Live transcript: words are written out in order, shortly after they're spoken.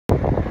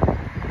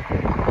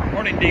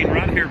Morning, Dean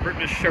Rod here,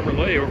 OverdriveThis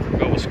Chevrolet,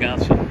 Overville,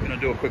 Wisconsin. I'm going to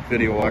do a quick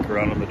video walk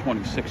around on the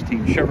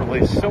 2016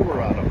 Chevrolet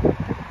Silverado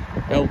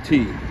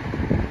LT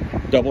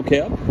double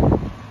cab,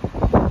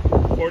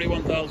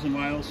 41,000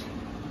 miles.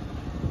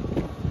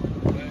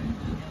 Okay.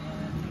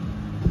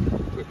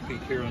 Quick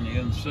peek here on the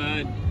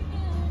inside.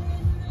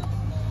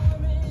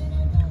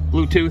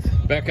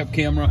 Bluetooth, backup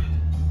camera,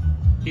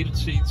 heated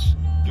seats,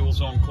 dual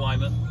zone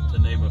climate, to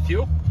name a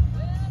few.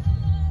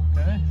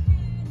 Okay.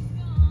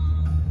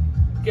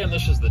 Again,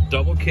 this is the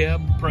double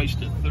cab,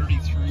 priced at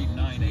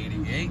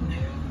 $33,988.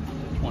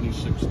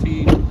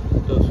 2016.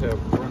 It does have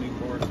running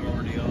boards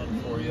already on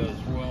for you as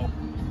well.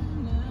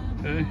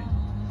 Okay.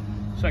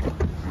 Second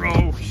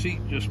row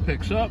seat just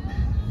picks up.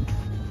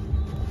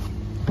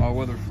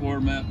 All-weather floor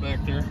mat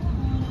back there.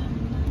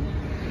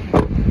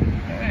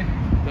 Okay.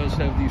 It does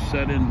have the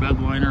set-in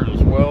bed liner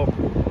as well.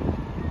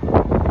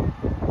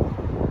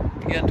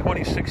 Again,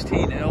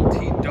 2016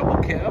 LT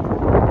double cab.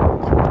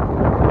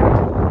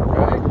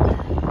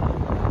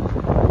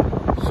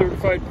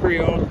 Certified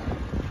pre-owned.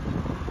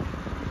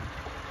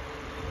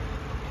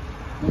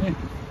 Okay.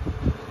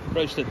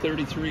 Priced at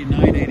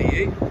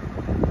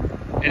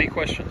 $33,988. Any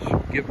questions?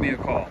 Give me a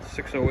call.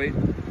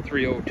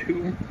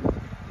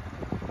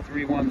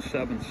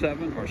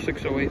 608-302-3177 or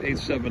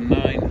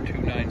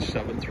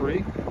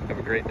 608-879-2973. Have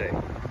a great day.